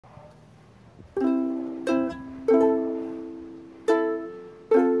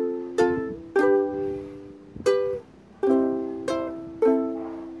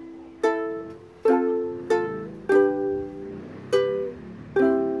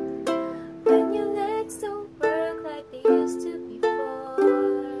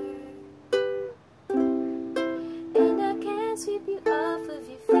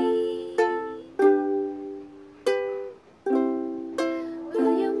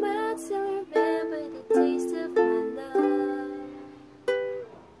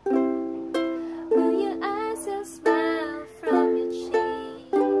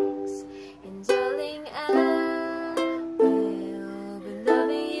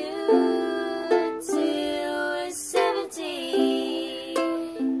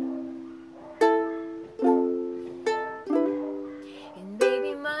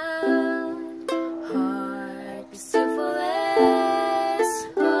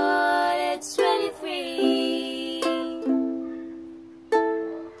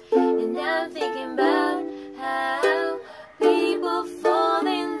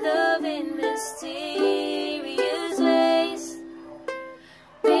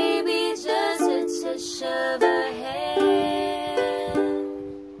touch of a hand.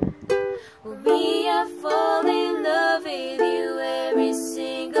 We are falling in love with you every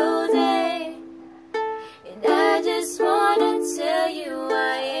single day, and I just wanna tell you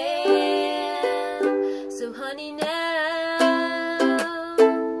I am. So honey, now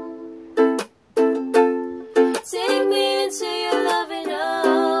take me into your loving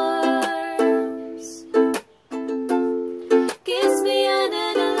arms. Kiss me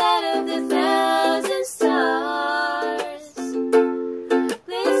under the light of the thousand stars.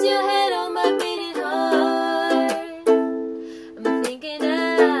 Place your head on my beating heart. I'm thinking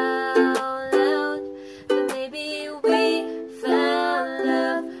out loud that maybe we found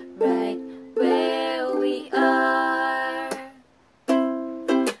love right where we are.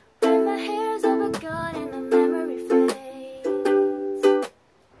 When my hair's all but gone and the memory fades,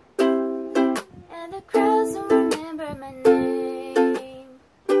 and the crowds don't remember my name,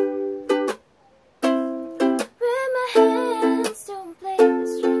 when my hands don't play the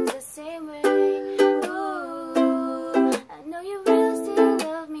strings the same way, ooh, I know you will still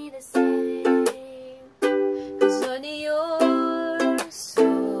love me the same. 'Cause honey, your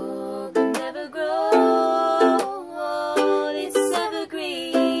soul will never grow old, it's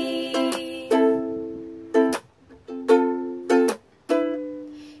evergreen.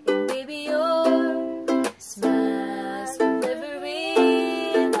 And baby, your smile's forever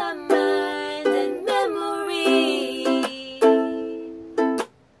in my mind and memory.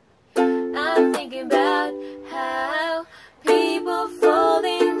 I'm thinking about how people fall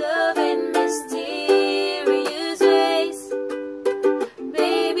in love in mysterious ways.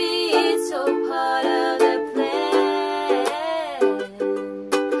 Baby, it's all part of